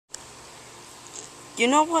You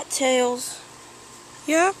know what, Tails?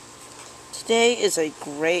 Yeah? Today is a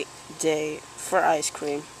great day for ice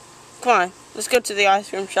cream. Come on, let's go to the ice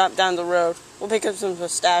cream shop down the road. We'll pick up some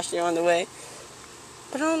pistachio on the way.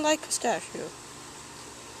 But I don't like pistachio.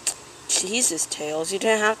 Jesus, Tails, you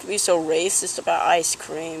didn't have to be so racist about ice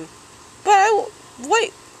cream. But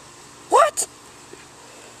wait, what?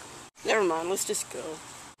 Never mind, let's just go.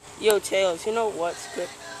 Yo, Tails, you know what's good?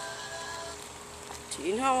 Do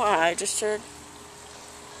you know what I just heard?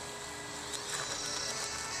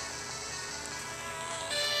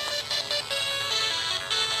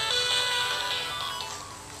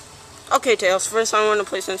 Okay, Tails, first I want to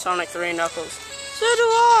play some Sonic 3 Knuckles. So do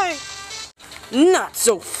I! Not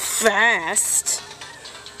so fast!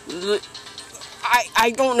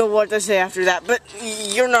 I don't know what to say after that, but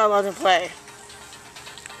you're not allowed to play.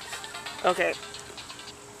 Okay.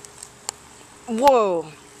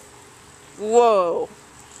 Whoa. Whoa.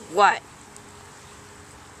 What?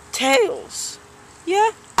 Tails.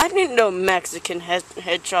 Yeah, I didn't know Mexican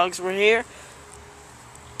hedgehogs were here.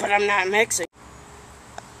 But I'm not Mexican.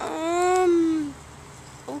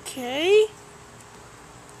 Okay.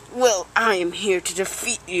 Well, I am here to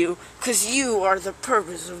defeat you, 'cause you are the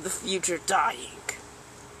purpose of the future dying.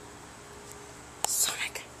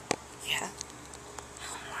 Sonic. Yeah?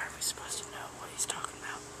 How are we supposed to know what he's talking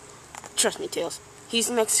about? Trust me, Tails. He's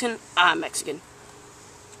Mexican, I'm Mexican.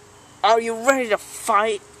 Are you ready to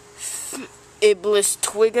fight Iblis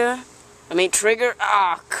Trigger?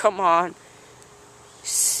 Ah, come on.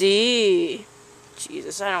 See?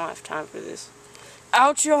 Jesus, I don't have time for this.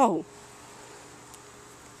 Oucho!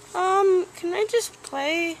 Can I just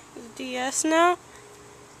play the DS now?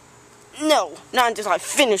 No, not until I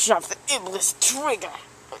finish off the Iblis Trigger.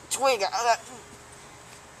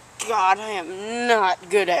 God, I am not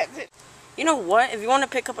good at it. You know what? If you want to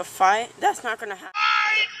pick up a fight, that's not gonna happen.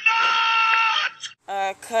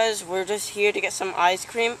 Cause we're just here to get some ice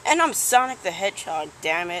cream, and I'm Sonic the Hedgehog,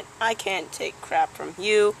 damn it. I can't take crap from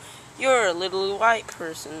you. You're a little white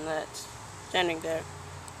person that's standing there.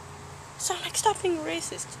 Sonic, stop being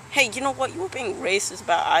racist. Hey, you know what? You were being racist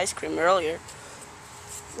about ice cream earlier.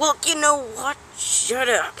 Well, you know what? Shut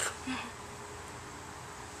up.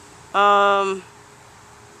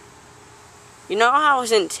 You know how I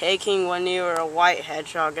wasn't taking when you were a white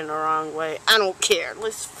hedgehog in the wrong way? I don't care.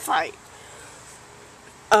 Let's fight.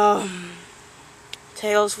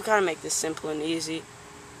 Tails, we gotta make this simple and easy.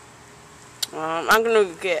 I'm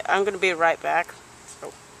gonna be right back.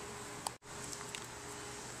 So.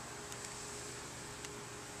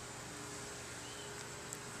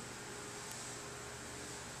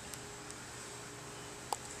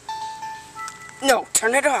 No,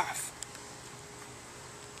 turn it off.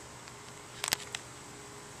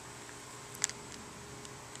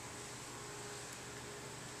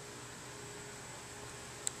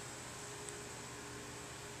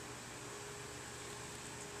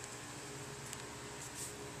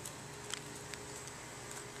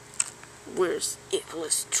 Where's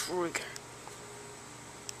Iblis Trigger?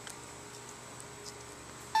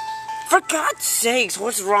 For God's sakes,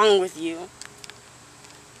 what's wrong with you?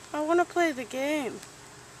 I want to play the game.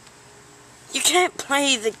 You can't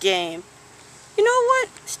play the game. You know what?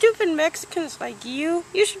 Stupid Mexicans like you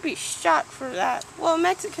should be shot for that. Well,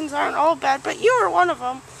 Mexicans aren't all bad, but you are one of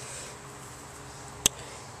them.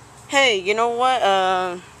 Hey, you know what?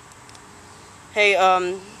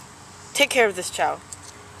 Take care of this child.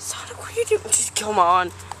 Sonic, what are you doing? Just come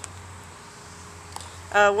on.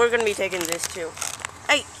 We're gonna be taking this too.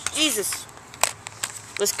 Hey, Jesus.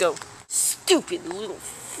 Let's go. Stupid little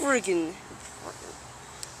friggin'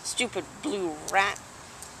 stupid blue rat.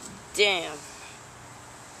 Damn.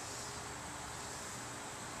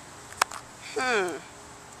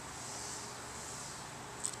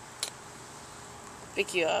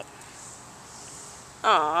 Pick you up.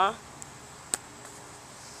 Aw.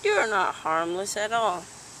 You're not harmless at all.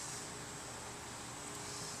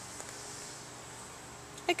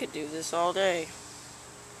 I could do this all day.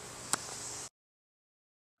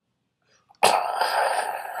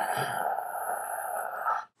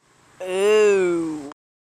 Ooh.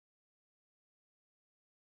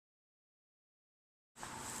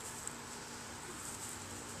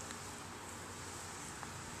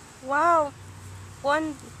 Wow.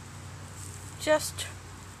 Just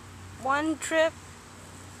one trip,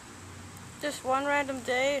 just one random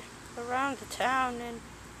day around the town, and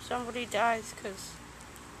somebody dies because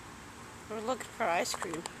we're looking for ice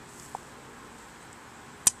cream.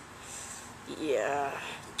 Yeah,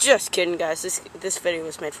 just kidding, guys. This video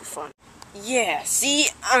was made for fun. Yeah, see,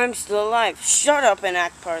 I'm still alive. Shut up and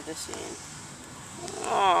act part of the scene.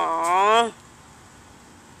 Aww.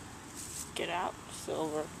 Get out,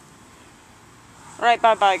 silver. Alright,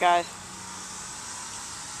 bye-bye, guys.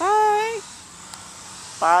 Bye.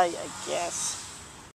 Bye, I guess.